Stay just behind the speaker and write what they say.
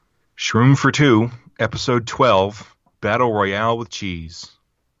Shroom for 2, Episode 12, Battle Royale with Cheese.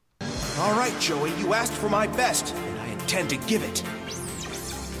 All right, Joey, you asked for my best, and I intend to give it.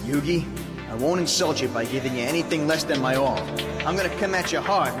 Yugi, I won't insult you by giving you anything less than my all. I'm gonna come at you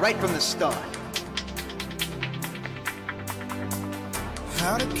hard, right from the start.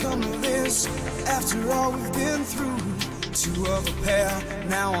 How'd it come to this, after all we've been through? Two of a pair,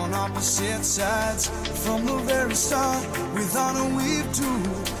 now on opposite sides. From the very start, with honor we've two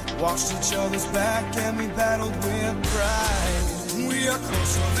watched each other's back and we battled with pride. We are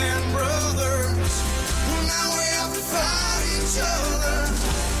closer than brothers, now we have to fight each other.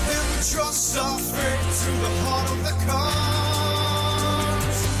 And we trust our fate to the heart of the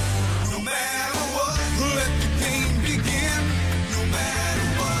cards. No matter what, let the game begin. No matter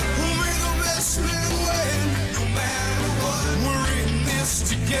what, may the best man win. No matter what, we're in this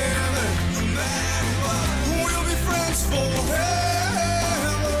together. No matter what, we'll be friends forever.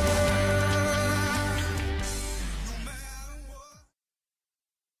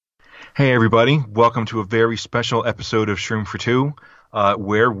 Hey everybody, welcome to a very special episode of Shroom for 2,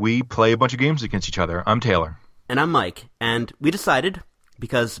 where we play a bunch of games against each other. I'm Taylor. And I'm Mike, and we decided,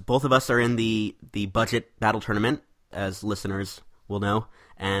 because both of us are in the budget battle tournament, as listeners will know,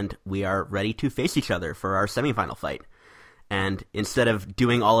 and we are ready to face each other for our semifinal fight. And instead of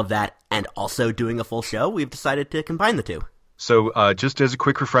doing all of that and also doing a full show, we've decided to combine the two. So just as a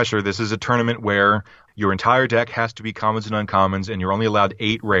quick refresher, this is a tournament where your entire deck has to be commons and uncommons, and you're only allowed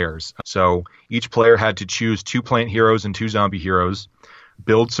 8 rares. So each player had to choose 2 plant heroes and 2 zombie heroes,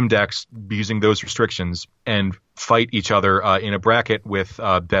 build some decks using those restrictions, and fight each other in a bracket with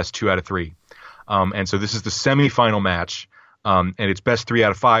best 2 out of 3. And so this is the semifinal match, and it's best 3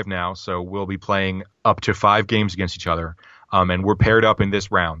 out of 5 now, so we'll be playing up to 5 games against each other, and we're paired up in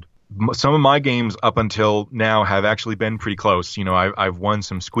this round. Some of my games up until now have actually been pretty close. You know, I've won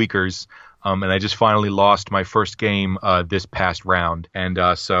some squeakers, and I just finally lost my first game this past round. And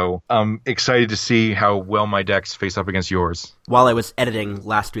so I'm excited to see how well my decks face up against yours. While I was editing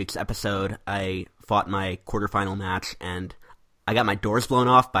last week's episode, I fought my quarterfinal match, and I got my doors blown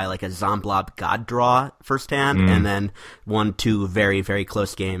off by like a Zomblob God draw firsthand, and then won 2 very, very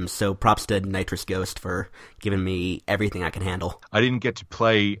close games. So props to Nitrous Ghost for giving me everything I can handle. I didn't get to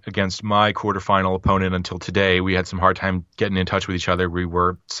play against my quarterfinal opponent until today. We had some hard time getting in touch with each other. We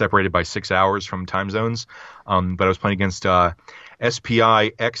were separated by 6 hours from time zones. But I was playing against SPI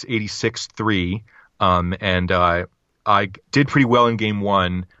X86-3, and I did pretty well in game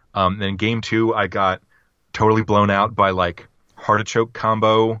 1. Then game 2, I got totally blown out by like Heartachoke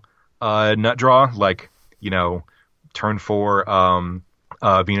combo nut draw, like, you know, turn 4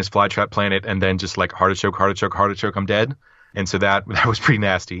 Venus Flytrap Planet, and then just like Heartachoke, I'm dead. And so that was pretty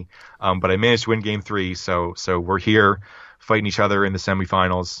nasty. But I managed to win game 3, so we're here fighting each other in the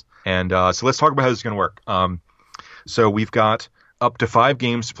semifinals. And so let's talk about how this is going to work. So we've got up to 5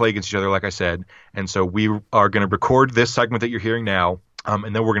 games to play against each other, like I said. And so we are going to record this segment that you're hearing now.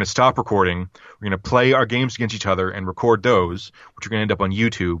 And then we're going to stop recording. We're going to play our games against each other and record those, which are going to end up on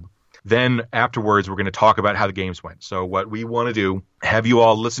YouTube. Then afterwards, we're going to talk about how the games went. So what we want to do, have you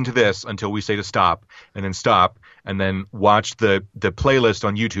all listen to this until we say to stop, and then watch the playlist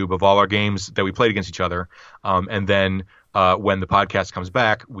on YouTube of all our games that we played against each other. And then when the podcast comes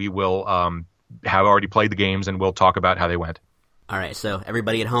back, we will have already played the games, and we'll talk about how they went. All right, so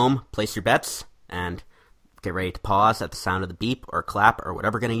everybody at home, place your bets, and get ready to pause at the sound of the beep or clap or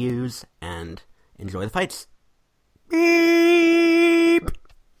whatever we're going to use, and enjoy the fights. Beep!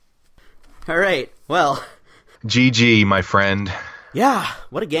 All right, well. GG, my friend. Yeah,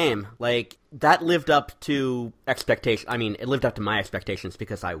 what a game. Like, that lived up to expectations. I mean, it lived up to my expectations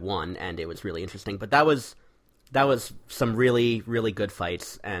because I won, and it was really interesting. But that was some really, really good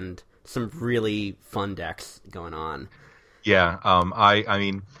fights, and some really fun decks going on. Yeah, I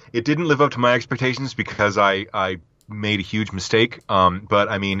mean, it didn't live up to my expectations because I made a huge mistake. But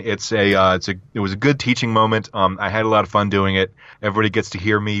I mean, it was a good teaching moment. I had a lot of fun doing it. Everybody gets to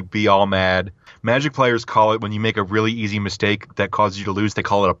hear me be all mad. Magic players call it, when you make a really easy mistake that causes you to lose, they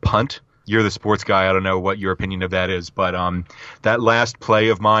call it a punt. You're the sports guy. I don't know what your opinion of that is, but that last play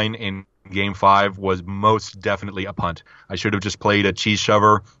of mine in Game 5 was most definitely a punt. I should have just played a cheese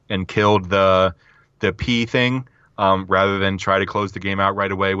shover and killed the P thing. Rather than try to close the game out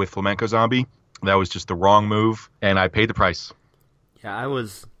right away with Flamenco Zombie. That was just the wrong move, and I paid the price. Yeah, I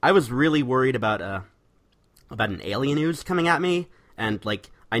was really worried about an alien ooze coming at me, and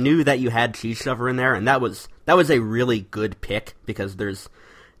like I knew that you had Cheese Shover in there, and that was a really good pick because there's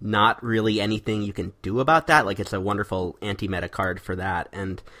not really anything you can do about that. Like, it's a wonderful anti-meta card for that,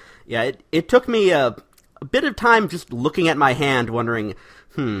 and yeah, it took me a bit of time just looking at my hand, wondering,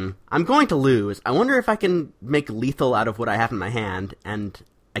 I'm going to lose. I wonder if I can make lethal out of what I have in my hand, and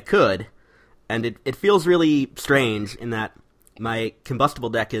I could. And it feels really strange in that my combustible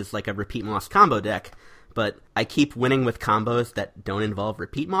deck is like a repeat moss combo deck, but I keep winning with combos that don't involve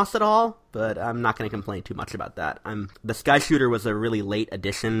repeat moss at all, but I'm not going to complain too much about that. The Sky Shooter was a really late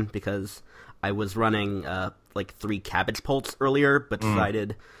addition because I was running like 3 Cabbage Pults earlier, but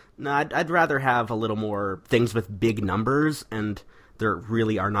decided, no, I'd rather have a little more things with big numbers, and there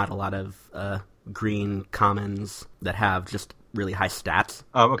really are not a lot of green commons that have just really high stats.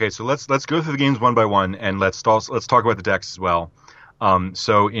 Okay, so let's go through the games one by one, and let's talk about the decks as well.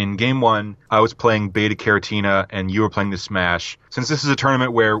 So in game 1, I was playing Beta Caratina, and you were playing the Smash. Since this is a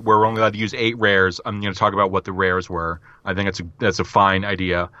tournament where we're only allowed to use 8 rares, I'm going to talk about what the rares were. I think that's a fine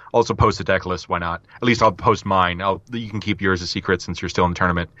idea. Also post a deck list, why not? At least I'll post mine. You can keep yours a secret since you're still in the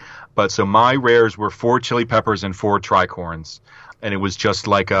tournament. But so my rares were 4 Chili Peppers and 4 Tricorns. And it was just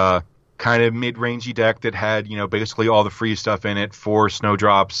like a kind of mid-rangey deck that had, basically all the free stuff in it, 4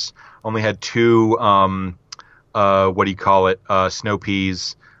 Snowdrops, only had 2... snow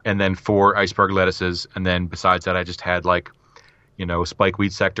peas, and then 4 iceberg lettuces, and then besides that I just had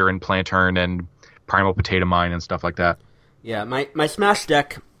Spikeweed Sector and Plantern and Primal Potato Mine and stuff like that. Yeah, my Smash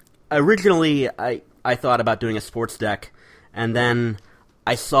deck, originally I thought about doing a sports deck, and then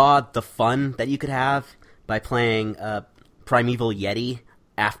I saw the fun that you could have by playing Primeval Yeti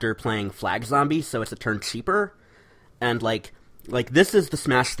after playing Flag Zombie, so it's a turn cheaper, and like this is the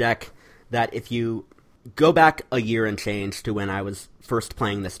Smash deck that if you go back a year and change to when I was first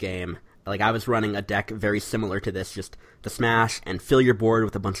playing this game, like I was running a deck very similar to this, just the Smash and fill your board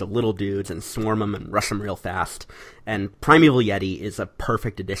with a bunch of little dudes and swarm them and rush them real fast. And Primeval Yeti is a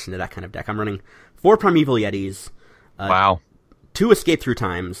perfect addition to that kind of deck. I'm running 4 Primeval Yetis, wow, 2 Escape Through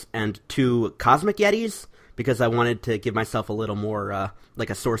Times, and 2 Cosmic Yetis, because I wanted to give myself a little more, like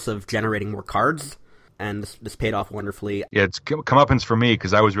a source of generating more cards. And this paid off wonderfully. Yeah, it's comeuppance for me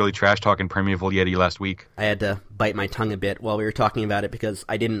because I was really trash-talking Primeval Yeti last week. I had to bite my tongue a bit while we were talking about it because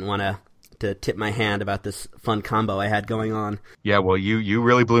I didn't want to tip my hand about this fun combo I had going on. Yeah, well, you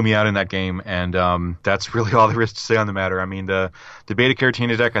really blew me out in that game, and that's really all there is to say on the matter. I mean, the Beta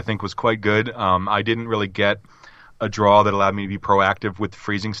Caratina deck I think was quite good. I didn't really get a draw that allowed me to be proactive with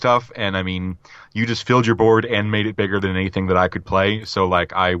freezing stuff, and I mean, you just filled your board and made it bigger than anything that I could play, so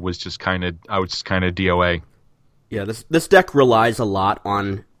like I was just kind of DOA. Yeah, this deck relies a lot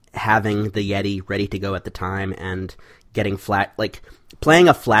on having the Yeti ready to go at the time and getting playing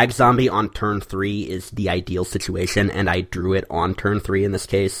a Flag Zombie on turn 3 is the ideal situation, and I drew it on turn 3 in this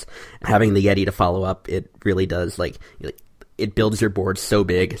case. Having the Yeti to follow up, it really does, it builds your board so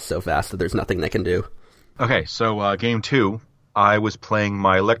big, so fast that there's nothing that can do. Okay, so game 2, I was playing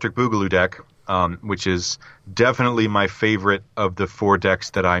my Electric Boogaloo deck, which is definitely my favorite of the 4 decks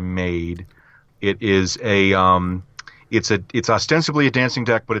that I made. It is it's ostensibly a dancing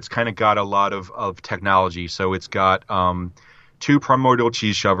deck, but it's kind of got a lot of technology. So it's got 2 Primordial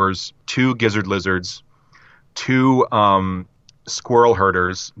Cheese Shovers, 2 Gizzard Lizards, 2 Squirrel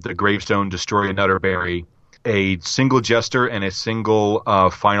Herders, the Gravestone Destroy Another Berry, a single Jester, and a single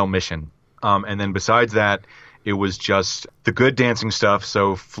Final Mission. And then besides that, it was just the good dancing stuff.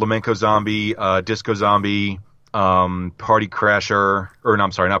 So Flamenco Zombie, Disco Zombie, Party Crasher,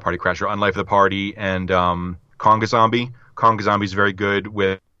 not Party Crasher, On Life of the Party, and Conga Zombie. Conga Zombie is very good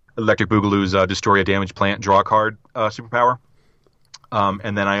with Electric Boogaloo's Destroy a Damaged Plant draw card superpower.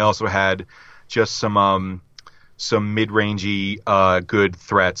 And then I also had just some mid-rangey good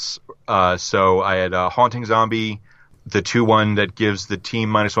threats. So I had Haunting Zombie, the 2/1 that gives the team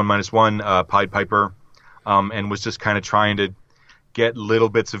 -1/-1, Pied Piper, and was just kind of trying to get little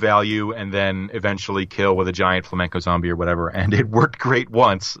bits of value and then eventually kill with a giant Flamenco Zombie or whatever. And it worked great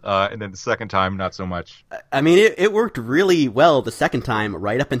once, and then the second time, not so much. I mean, it worked really well the second time,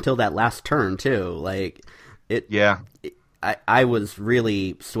 right up until that last turn, too. I was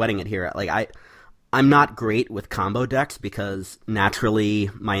really sweating it here. I'm not great with combo decks because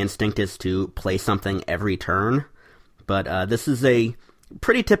naturally my instinct is to play something every turn. But this is a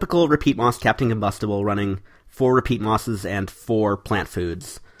pretty typical Repeat Moss Captain Combustible running 4 Repeat Mosses and 4 Plant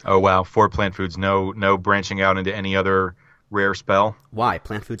Foods. Oh, wow. 4 Plant Foods. No branching out into any other rare spell. Why?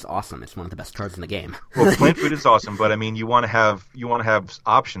 Plant Food's awesome. It's one of the best cards in the game. Well, Plant Food is awesome, but I mean, you want to have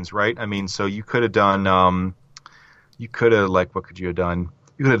options, right? I mean, so you could have done, what could you have done?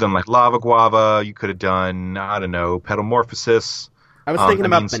 You could have done Lava Guava. You could have done, I don't know, Petalmorphosis. I was thinking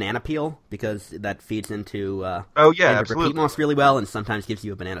about Banana Peel, because that feeds into absolutely. Repeat Moss really well, and sometimes gives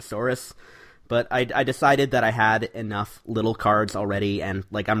you a Bananasaurus. But I decided that I had enough little cards already, and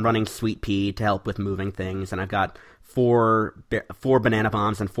like I'm running Sweet Pea to help with moving things, and I've got four banana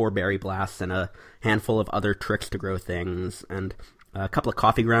bombs and 4 berry blasts and a handful of other tricks to grow things, and a couple of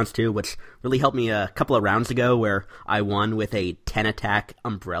coffee grounds too, which really helped me a couple of rounds ago where I won with a 10 attack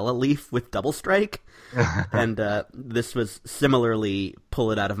umbrella leaf with double strike. And this was similarly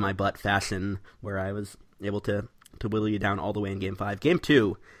pull it out of my butt fashion where I was able to whittle you down all the way in Game 5. Game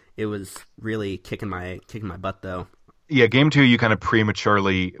 2, it was really kicking my butt though. Yeah, Game 2 you kind of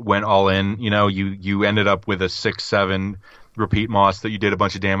prematurely went all in. You know, you ended up with a 6/7 repeat moss that you did a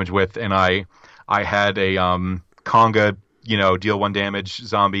bunch of damage with, and I had a Conga, deal 1 damage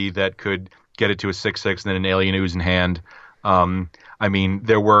zombie that could get it to a 6/6 and then an alien ooze in hand. I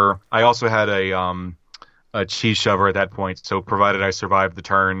also had a cheese shover at that point, so provided I survived the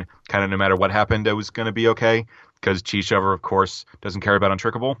turn, kind of no matter what happened, I was going to be okay, because cheese shover, of course, doesn't carry about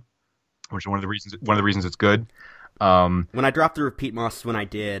untrickable, which is one of the reasons it's good. When I dropped the repeat moss, when I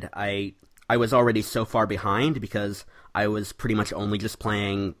did, I was already so far behind because I was pretty much only just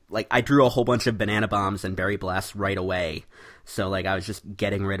playing, like, I drew a whole bunch of banana bombs and berry blasts right away. So, like, I was just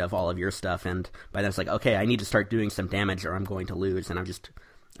getting rid of all of your stuff, and by then it's like, okay, I need to start doing some damage or I'm going to lose, and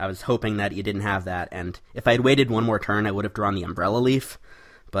I was hoping that you didn't have that, and if I had waited one more turn, I would have drawn the umbrella leaf,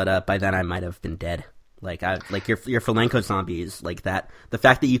 but by then I might have been dead. Like your Flamenco zombies, like that, the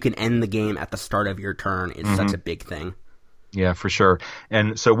fact that you can end the game at the start of your turn is such a big thing. Yeah, for sure.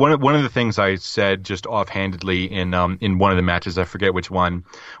 And so one of the things I said just offhandedly in one of the matches, I forget which one,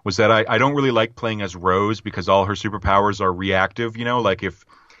 was that I don't really like playing as Rose because all her superpowers are reactive. Like if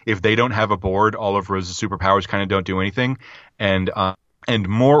they don't have a board, all of Rose's superpowers kind of don't do anything. And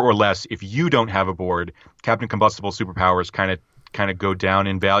more or less, if you don't have a board, Captain Combustible's superpowers kind of go down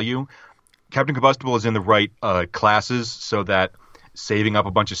in value. Captain Combustible is in the right classes so that saving up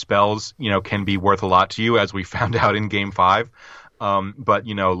a bunch of spells, can be worth a lot to you, as we found out in Game 5. But,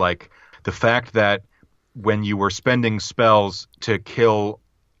 like the fact that when you were spending spells to kill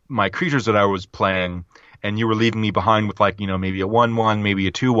my creatures that I was playing, and you were leaving me behind with maybe a 1/1, maybe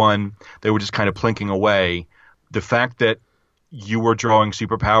a 2/1, they were just kind of plinking away. The fact that you were drawing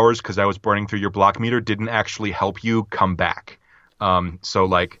superpowers because I was burning through your block meter didn't actually help you come back. So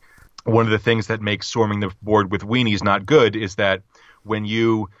like, one of the things that makes swarming the board with weenies not good is that when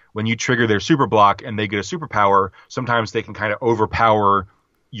you trigger their super block and they get a superpower, sometimes they can kind of overpower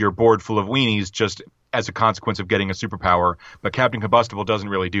your board full of weenies just as a consequence of getting a superpower. But Captain Combustible doesn't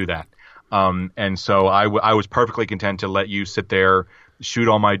really do that. And so I was perfectly content to let you sit there, shoot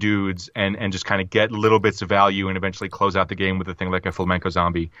all my dudes, and just kind of get little bits of value and eventually close out the game with a thing like a Flamenco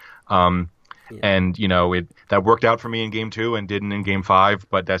zombie. And, that worked out for me in Game 2 and didn't in Game 5,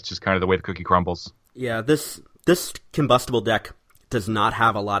 but that's just kind of the way the cookie crumbles. Yeah, this Combustible deck does not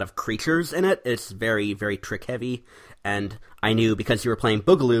have a lot of creatures in it. It's very, very trick-heavy, and I knew because you were playing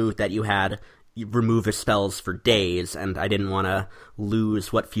Boogaloo that you remove his spells for days, and I didn't want to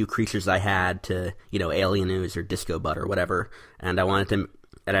lose what few creatures I had to, Alien Ooze or Disco Butt or whatever, and I wanted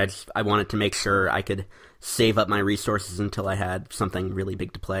to make sure I could save up my resources until I had something really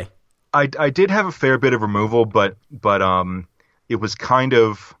big to play. I did have a fair bit of removal, but it was kind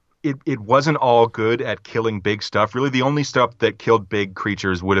of it wasn't all good at killing big stuff. Really, the only stuff that killed big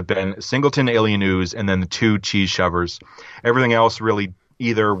creatures would have been Singleton, Alien Ooze, and then the 2 cheese shovers. Everything else really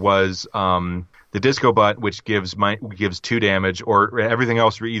either was the Disco Butt, which gives 2 damage, or everything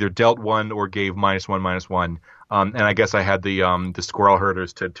else either dealt 1 or gave -1/-1. And I guess I had the Squirrel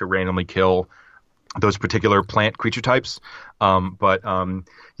Herders to randomly kill those particular plant creature types. So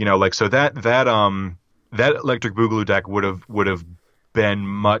that Electric Boogaloo deck would have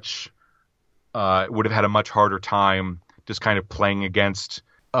been would have had a much harder time just kind of playing against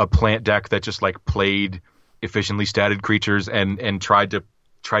a plant deck that just like played efficiently statted creatures and tried to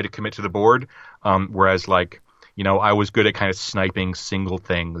commit to the board. Whereas I was good at kind of sniping single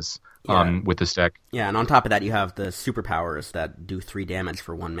things. With this deck. Yeah, and on top of that, you have the superpowers that do 3 damage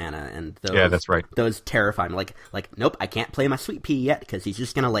for 1 mana, and those, yeah, that's right. Those terrify me. Like, nope, I can't play my Sweet Pea yet because he's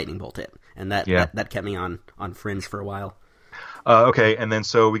just gonna lightning bolt it, and that kept me on fringe for a while. Okay, and then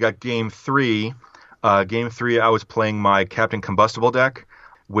so we got Game 3. Game 3, I was playing my Captain Combustible deck,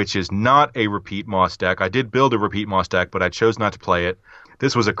 which is not a repeat moss deck. I did build a repeat moss deck, but I chose not to play it.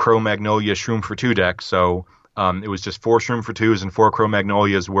 This was a Cro-Magnolia Shroom for 2 deck, so. It was just 4 Shroom for 2s and 4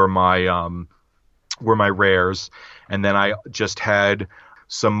 Cro-Magnolias were my rares, and then I just had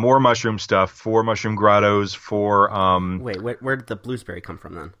some more mushroom stuff, 4 Mushroom Grottos, 4... Wait, where did the Bluesberry come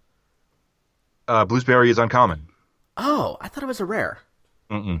from then? Bluesberry is uncommon. Oh, I thought it was a rare.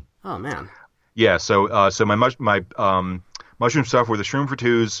 Mm-mm. Oh man. Yeah, so my mushroom stuff were the Shroom for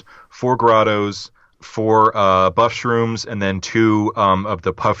 2s, 4 Grottos, 4 buff Shrooms, and then 2 of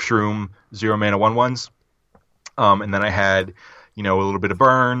the Puff Shroom 0 mana 1/1s. And then I had, a little bit of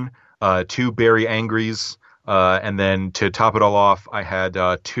burn, 2 Berry Angries, and then to top it all off, I had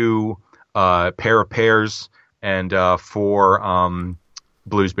 2 pair of pears and 4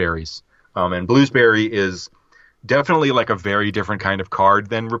 Bluesberries. And Bluesberry is definitely like a very different kind of card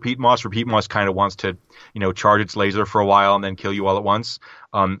than Repeat Moss. Repeat Moss kind of wants to, charge its laser for a while and then kill you all at once.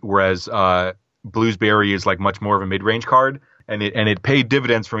 Whereas Bluesberry is like much more of a mid-range card, and it paid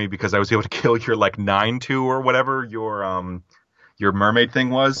dividends for me because I was able to kill your like 9/2 or whatever your mermaid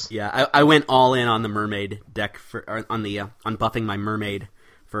thing was. Yeah, I went all in on the mermaid deck on buffing my mermaid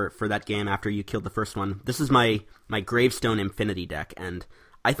for that game after you killed the first one. This is my Gravestone Infinity deck, and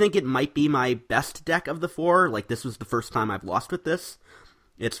I think it might be my best deck of the 4. Like, this was the first time I've lost with this.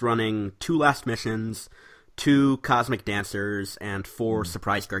 It's running 2 Last Missions, 2 Cosmic Dancers, and 4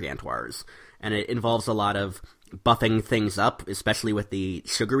 Surprise Gargantuars. And it involves a lot of buffing things up, especially with the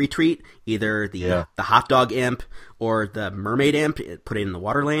Sugary Treat, either the Hot Dog Imp or the Mermaid Imp, put it in the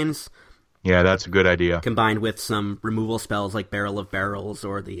water lanes. Yeah, that's a good idea. Combined with some removal spells like Barrel of Barrels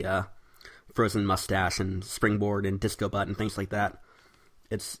or the Frozen Mustache and Springboard and Disco Butt and things like that.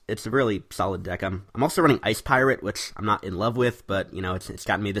 It's a really solid deck. I'm also running Ice Pirate, which I'm not in love with, but it's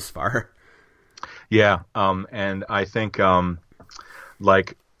gotten me this far. Yeah, and I think I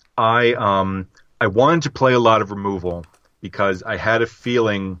wanted to play a lot of removal because I had a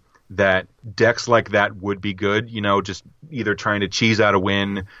feeling that decks like that would be good. Just either trying to cheese out a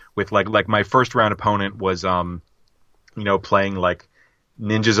win with like my first round opponent was playing like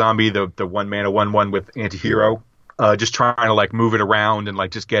Ninja Zombie, the 1 mana 1/1 with Antihero. Just trying to like move it around and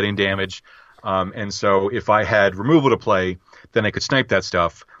like just get in damage. And so if I had removal to play, then I could snipe that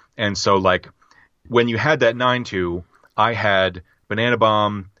stuff. And so like when you had that 9/2, I had Banana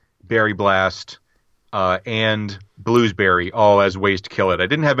Bomb, Berry Blast, and Bluesberry all as ways to kill it. I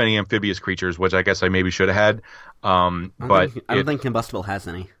didn't have any amphibious creatures, which I guess I maybe should have had. I don't think Combustible has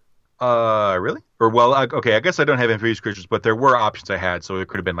any. Really? Okay, I guess I don't have amphibious creatures, but there were options I had. So it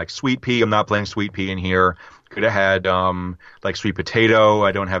could have been like Sweet Pea. I'm not playing Sweet Pea in here. Could have had like Sweet Potato.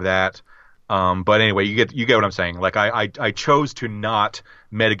 I don't have that. But anyway, you get what I'm saying. Like I chose to not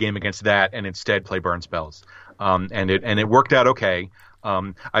metagame against that and instead play burn spells. And it worked out okay.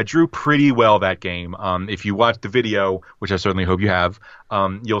 I drew pretty well that game. If you watch the video, which I certainly hope you have,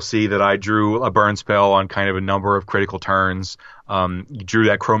 you'll see that I drew a burn spell on kind of a number of critical turns. You drew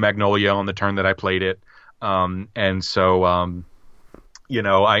that Cro-Magnolia on the turn that I played it. And so,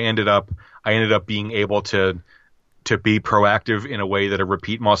 I ended up being able to be proactive in a way that a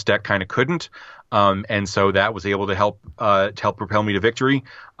Repeat Moss deck kind of couldn't. And so that was able to help propel me to victory.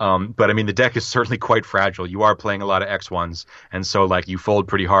 But I mean, the deck is certainly quite fragile. You are playing a lot of X1s, and so like you fold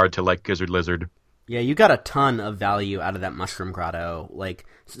pretty hard to like Gizzard Lizard. Yeah, you got a ton of value out of that Mushroom Grotto. Like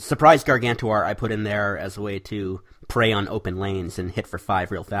Surprise Gargantuar, I put in there as a way to prey on open lanes and hit for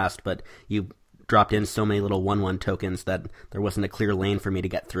 5 real fast. But you dropped in so many little 1/1 tokens that there wasn't a clear lane for me to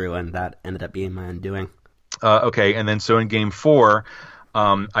get through, and that ended up being my undoing. Okay, and then so in game 4.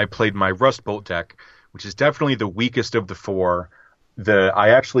 I played my Rust Bolt deck, which is definitely the weakest of the 4. I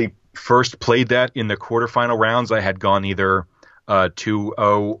actually first played that in the quarterfinal rounds. I had gone either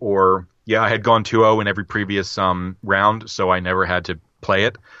 2-0 or I had gone 2-0 in every previous round, so I never had to play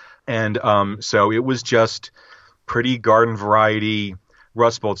it. And so it was just pretty garden variety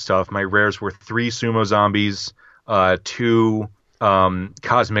Rust Bolt stuff. My rares were 3 Sumo Zombies, 2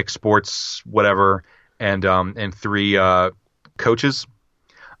 Cosmic Sports whatever, and 3 Coaches.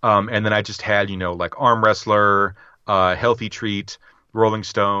 And then I just had, like Arm Wrestler, Healthy Treat, Rolling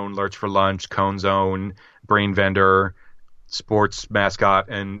Stone, Lurch for Lunch, Cone Zone, Brain Vendor, Sports Mascot,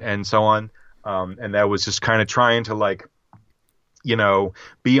 and so on. And that was just kind of trying to like,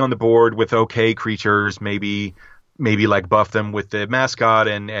 be on the board with okay creatures, maybe like buff them with the mascot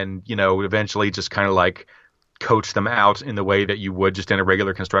and eventually just kind of like coach them out in the way that you would just in a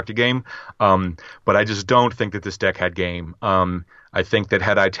regular constructed game. But I just don't think that this deck had game. I think that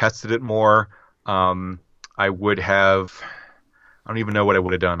had I tested it more, I would have, I don't even know what I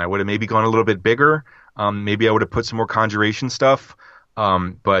would have done. I would have maybe gone a little bit bigger. Maybe I would have put some more conjuration stuff.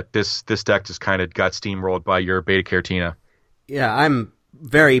 But this deck just kind of got steamrolled by your Beta Cartina. Yeah, I'm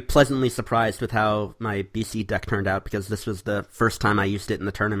very pleasantly surprised with how my BC deck turned out because this was the first time I used it in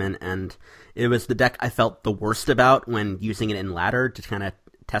the tournament, and it was the deck I felt the worst about when using it in ladder to kind of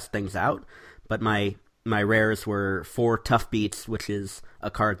test things out. But my my rares were 4 Tough Beats, which is a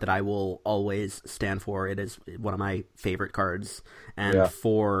card that I will always stand for. It is one of my favorite cards, and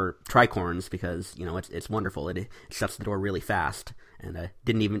 4 Tricorns because it's wonderful. It shuts the door really fast, and I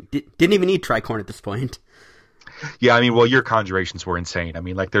didn't even need Tricorn at this point. Yeah, I mean, well, your conjurations were insane. I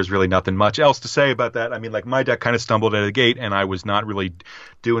mean, like, there's really nothing much else to say about that. I mean, like, my deck kind of stumbled out of the gate, and I was not really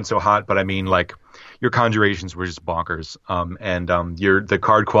doing so hot. But I mean, like, your conjurations were just bonkers. And the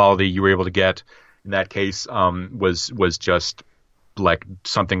card quality you were able to get in that case was just like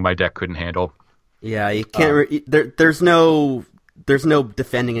something my deck couldn't handle. Yeah, you can't. There's no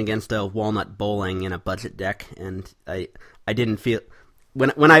defending against a walnut bowling in a budget deck, and I didn't feel.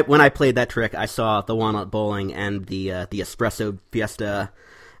 When I played that trick, I saw the walnut bowling and the espresso fiesta.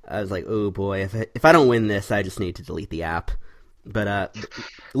 I was like, oh boy, if I don't win this, I just need to delete the app. But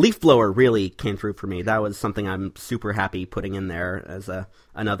Leaf Blower really came through for me. That was something I'm super happy putting in there as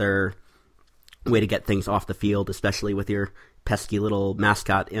another way to get things off the field, especially with your pesky little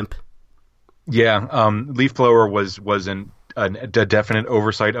mascot imp. Yeah, Leaf Blower was a definite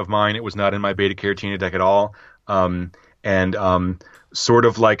oversight of mine. It was not in my Beta Carotene deck at all. Sort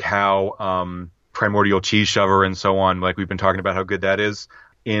of like how Primordial Cheese Shover and so on, like we've been talking about how good that is,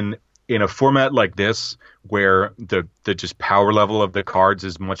 in a format like this where the just power level of the cards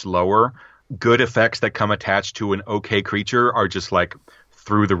is much lower, good effects that come attached to an okay creature are just like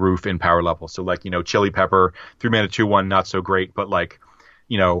through the roof in power level. So like, Chili Pepper, 3-mana 2/1, not so great, but like,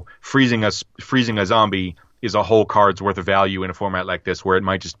 freezing a zombie is a whole card's worth of value in a format like this, where it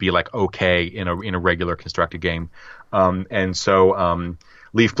might just be like okay in a regular constructed game. So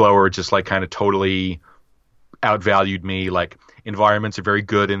Leaf Blower just like kind of totally outvalued me. Like, environments are very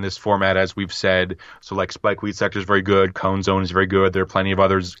good in this format, as we've said. So like Spikeweed Sector is very good, Cone Zone is very good. There are plenty of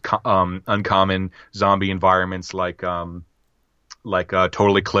others uncommon zombie environments like Total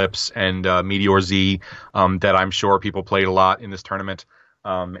Eclipse and Meteor Z that I'm sure people played a lot in this tournament.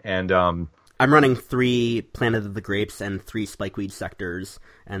 I'm running 3 Planet of the Grapes and 3 Spikeweed Sectors,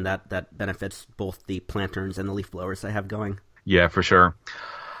 and that benefits both the Planterns and the Leaf Blowers I have going. Yeah, for sure.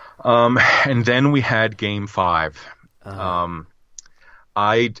 And then we had Game 5.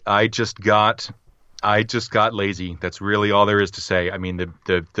 I just got lazy. That's really all there is to say. I mean,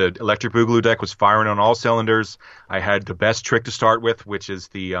 the Electric Boogaloo deck was firing on all cylinders. I had the best trick to start with, which is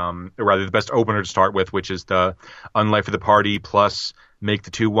the best opener to start with, which is the Unlife of the Party plus make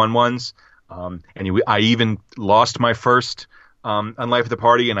the 2 1/1s. I even lost my first Unlife of the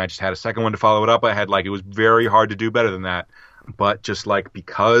Party, and I just had a second one to follow it up. It was very hard to do better than that. But just like,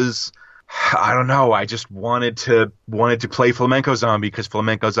 because I don't know, I just wanted to play Flamenco Zombie because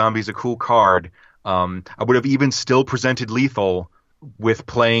Flamenco Zombie is a cool card. I would have even still presented lethal with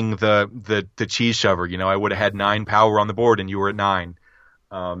playing the Cheese Shover. I would have had 9 power on the board and you were at 9.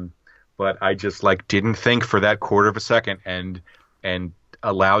 But I just like didn't think for that quarter of a second and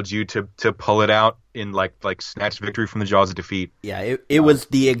allowed you to pull it out in like snatch victory from the jaws of defeat. Yeah, it was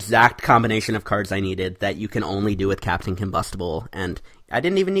the exact combination of cards I needed that you can only do with Captain Combustible, and I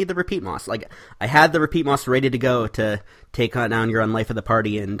didn't even need the Repeat Moss. Like, I had the Repeat Moss ready to go to take down your Unlife of the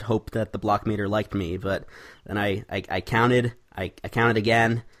Party and hope that the block meter liked me, but then I counted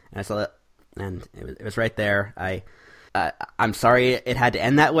again, and I saw it, and it was right there. I'm sorry it had to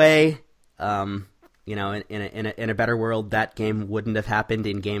end that way. In a better world, that game wouldn't have happened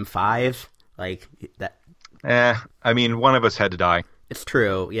in Game 5. Like that. I mean, one of us had to die. It's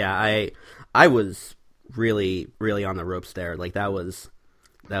true. Yeah, I was really, really on the ropes there. Like that was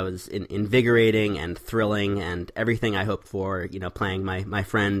invigorating and thrilling and everything I hoped for. Playing my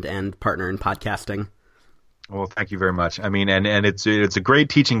friend and partner in podcasting. Well, thank you very much. I mean, and it's a great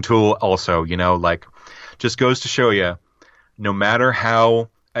teaching tool. Also, like, just goes to show you, no matter how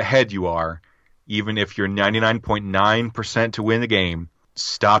ahead you are, even if you're 99.9% to win the game,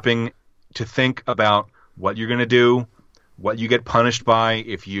 stopping to think about what you're going to do, what you get punished by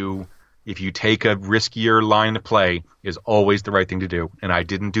if you take a riskier line to play is always the right thing to do. And I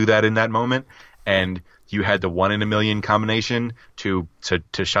didn't do that in that moment, and you had the 1 in a million combination to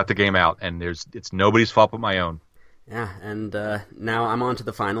shut the game out, and it's nobody's fault but my own. Yeah, and now I'm on to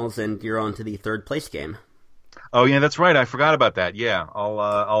the finals, and you're on to the third place game. Oh yeah, that's right. I forgot about that. Yeah,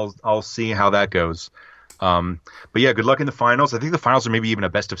 I'll see how that goes. But yeah, good luck in the finals. I think the finals are maybe even a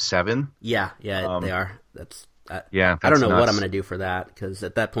best of 7. Yeah, they are. That's I don't know nuts. what I'm going to do for that, because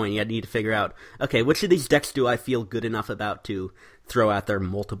at that point you need to figure out, okay, which of these decks do I feel good enough about to throw out there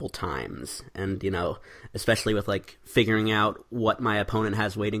multiple times, and especially with like figuring out what my opponent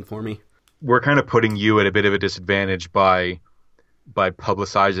has waiting for me. We're kind of putting you at a bit of a disadvantage by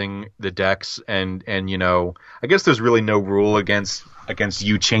publicizing the decks, and I guess there's really no rule against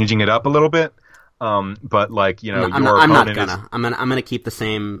you changing it up a little bit. But like, you know, I'm gonna keep the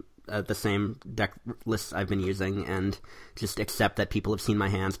same deck lists I've been using and just accept that people have seen my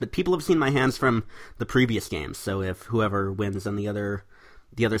hands. But people have seen my hands from the previous games. So if whoever wins on the other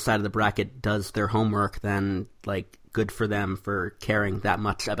side of the bracket does their homework, then like good for them for caring that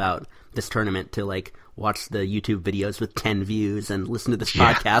much about this tournament to like watch the YouTube videos with 10 views and listen to this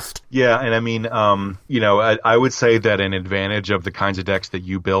podcast. Yeah, and I mean, you know, I would say that an advantage of the kinds of decks that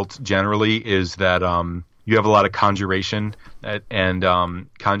you built generally is that you have a lot of conjuration, and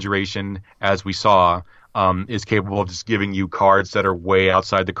conjuration, as we saw, is capable of just giving you cards that are way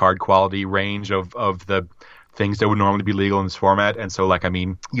outside the card quality range of the things that would normally be legal in this format. And so, like, I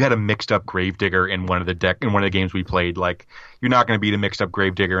mean, you had a mixed up Gravedigger in one of the games we played. Like, you're not going to beat a mixed up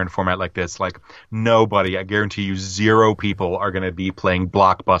Gravedigger in a format like this. Like, nobody, I guarantee you, 0 people are going to be playing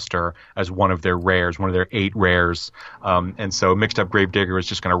Blockbuster as one of their rares, one of their 8 rares. And so mixed up Gravedigger is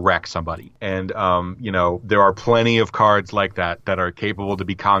just going to wreck somebody. And, you know, there are plenty of cards like that are capable to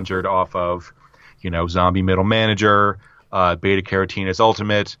be conjured off of, you know, Zombie Middle Manager, Beta Carotena's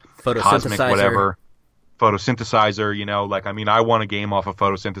Ultimate, Cosmic whatever. Photosynthesizer, you know, like, I mean, I won a game off of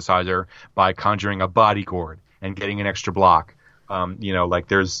Photosynthesizer by conjuring a bodyboard and getting an extra block. You know, like,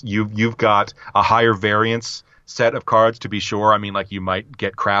 you've got a higher variance set of cards, to be sure. I mean, like, you might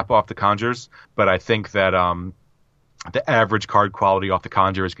get crap off the conjures, but I think that the average card quality off the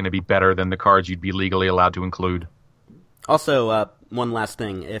conjure is going to be better than the cards you'd be legally allowed to include. Also, one last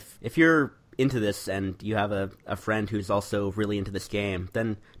thing. If you're into this and you have a friend who's also really into this game,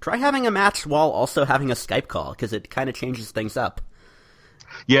 then try having a match while also having a Skype call, because it kind of changes things up.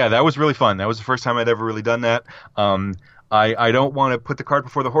 Yeah, that was really fun. That was the first time I'd ever really done that. I don't want to put the cart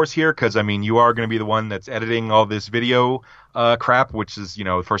before the horse here, because, I mean, you are going to be the one that's editing all this video crap, which is, you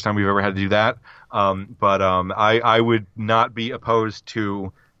know, the first time we've ever had to do that. But I would not be opposed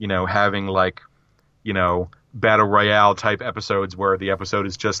to, you know, having, like, you know, Battle Royale type episodes where the episode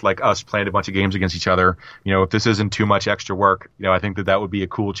is just like us playing a bunch of games against each other. You know, if this isn't too much extra work, you know, I think that would be a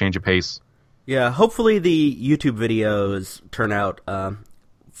cool change of pace. Yeah, hopefully the YouTube videos turn out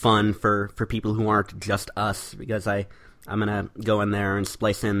fun for people who aren't just us, because I'm going to go in there and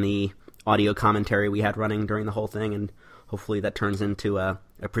splice in the audio commentary we had running during the whole thing, and hopefully that turns into a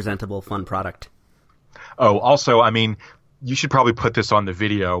presentable, fun product. Oh, also, I mean, you should probably put this on the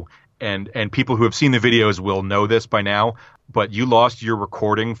video. And people who have seen the videos will know this by now, but you lost your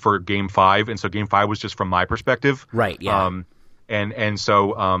recording for Game 5, and so Game 5 was just from my perspective. Right, yeah. And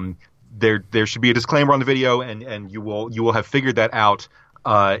so there should be a disclaimer on the video, and you will have figured that out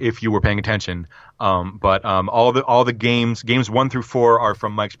if you were paying attention. But all the games 1 through 4 are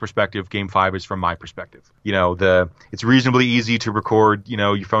from Mike's perspective. Game 5 is from my perspective. You know, it's reasonably easy to record, you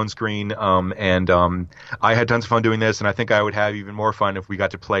know, your phone screen. And I had tons of fun doing this, and I think I would have even more fun if we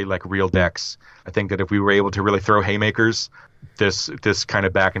got to play like real decks. I think that if we were able to really throw haymakers, this kind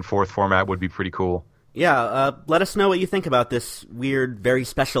of back and forth format would be pretty cool. Yeah, let us know what you think about this weird, very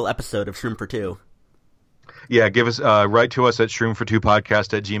special episode of Shroom for Two. Yeah, give us write to us at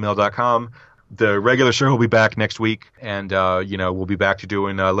shroomfor2podcast@gmail.com. The regular show will be back next week, and you know, we'll be back to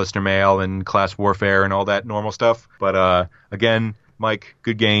doing listener mail and class warfare and all that normal stuff. But again, Mike,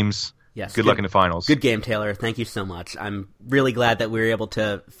 good games. Yes, good luck in the finals. Good game, Taylor. Thank you so much. I'm really glad that we were able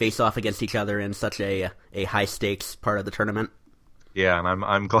to face off against each other in such a high stakes part of the tournament. Yeah, and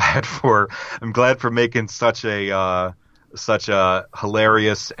I'm glad for making such a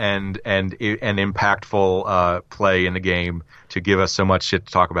hilarious and impactful play in the game to give us so much shit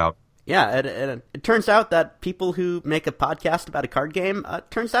to talk about. Yeah, it turns out that people who make a podcast about a card game,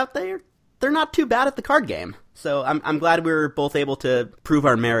 turns out they're not too bad at the card game. So I'm glad we were both able to prove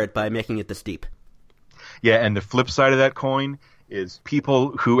our merit by making it this deep. Yeah, and the flip side of that coin is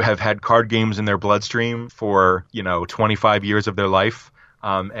people who have had card games in their bloodstream for, you know, 25 years of their life,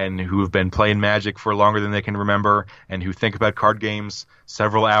 and who have been playing Magic for longer than they can remember, and who think about card games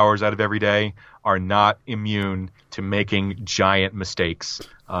several hours out of every day, are not immune to making giant mistakes.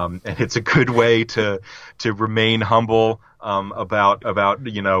 And it's a good way to remain humble about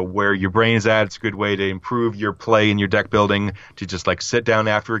you know, where your brain is at. It's a good way to improve your play and your deck building, to just like sit down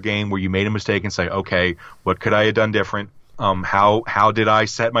after a game where you made a mistake and say, okay, what could I have done different? How did I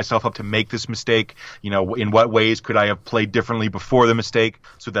set myself up to make this mistake? You know, in what ways could I have played differently before the mistake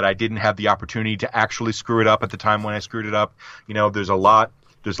so that I didn't have the opportunity to actually screw it up at the time when I screwed it up? You know, there's a lot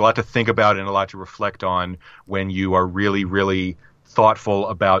to think about and a lot to reflect on when you are really, really thoughtful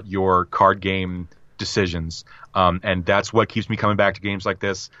about your card game decisions. And that's what keeps me coming back to games like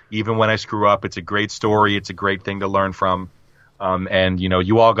this. Even when I screw up, it's a great story. It's a great thing to learn from. And, you know,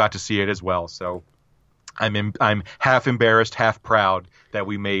 you all got to see it as well. So I'm half embarrassed, half proud that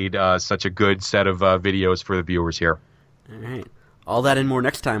we made such a good set of videos for the viewers here. All right. All that and more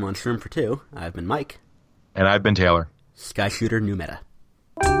next time on Shroom for Two. I've been Mike. And I've been Taylor. Sky Shooter New Meta.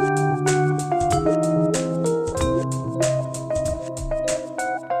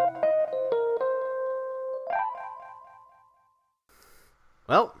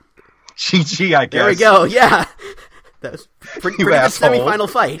 Well, GG, I guess. There we go. Yeah, that was pretty good asshole. semifinal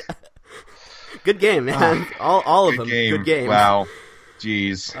fight. Good game, man. All of them. Good games. Wow.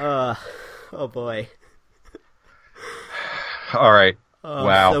 Jeez. Oh boy. All right.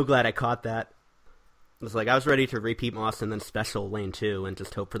 Wow. I'm so glad I caught that. It was like I was ready to repeat Moss and then special lane 2 and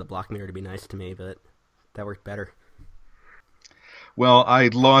just hope for the block mirror to be nice to me, but that worked better. Well, I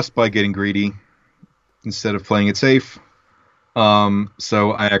lost by getting greedy instead of playing it safe.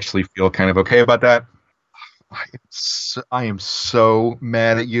 So I actually feel kind of okay about that. I am so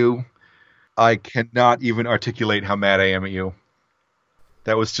mad at you. I cannot even articulate how mad I am at you.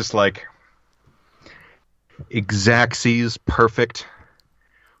 That was just like Exacxies perfect.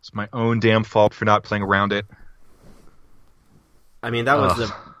 It's my own damn fault for not playing around it. I mean, that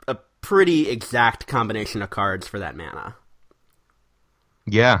was a pretty exact combination of cards for that mana.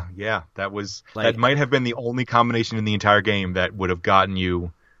 Yeah, that was that might have been the only combination in the entire game that would have gotten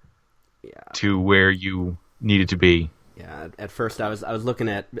you to where you needed to be. Yeah, at first I was looking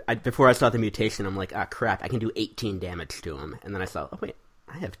at before I saw the mutation, I'm like, crap, I can do 18 damage to him, and then I saw, oh wait,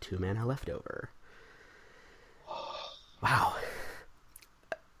 I have 2 mana left over. Wow.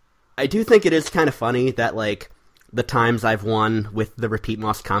 I do think it is kind of funny that like the times I've won with the Repeat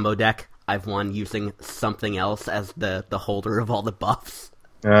Moss combo deck, I've won using something else as the holder of all the buffs.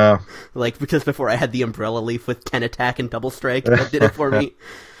 Like, because before I had the Umbrella Leaf with 10 attack and double strike that did it for me.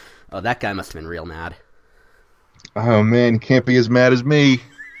 Oh, that guy must have been real mad. Oh man, can't be as mad as me.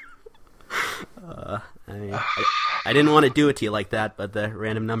 I didn't want to do it to you like that, but the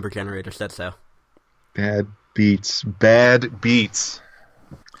random number generator said so. Bad beats.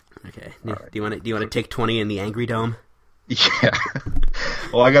 Okay. Do you want to take 20 in the Angry Dome? Yeah.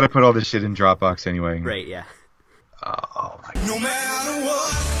 Well, I got to put all this shit in Dropbox anyway. Right. Yeah. Oh my God. No matter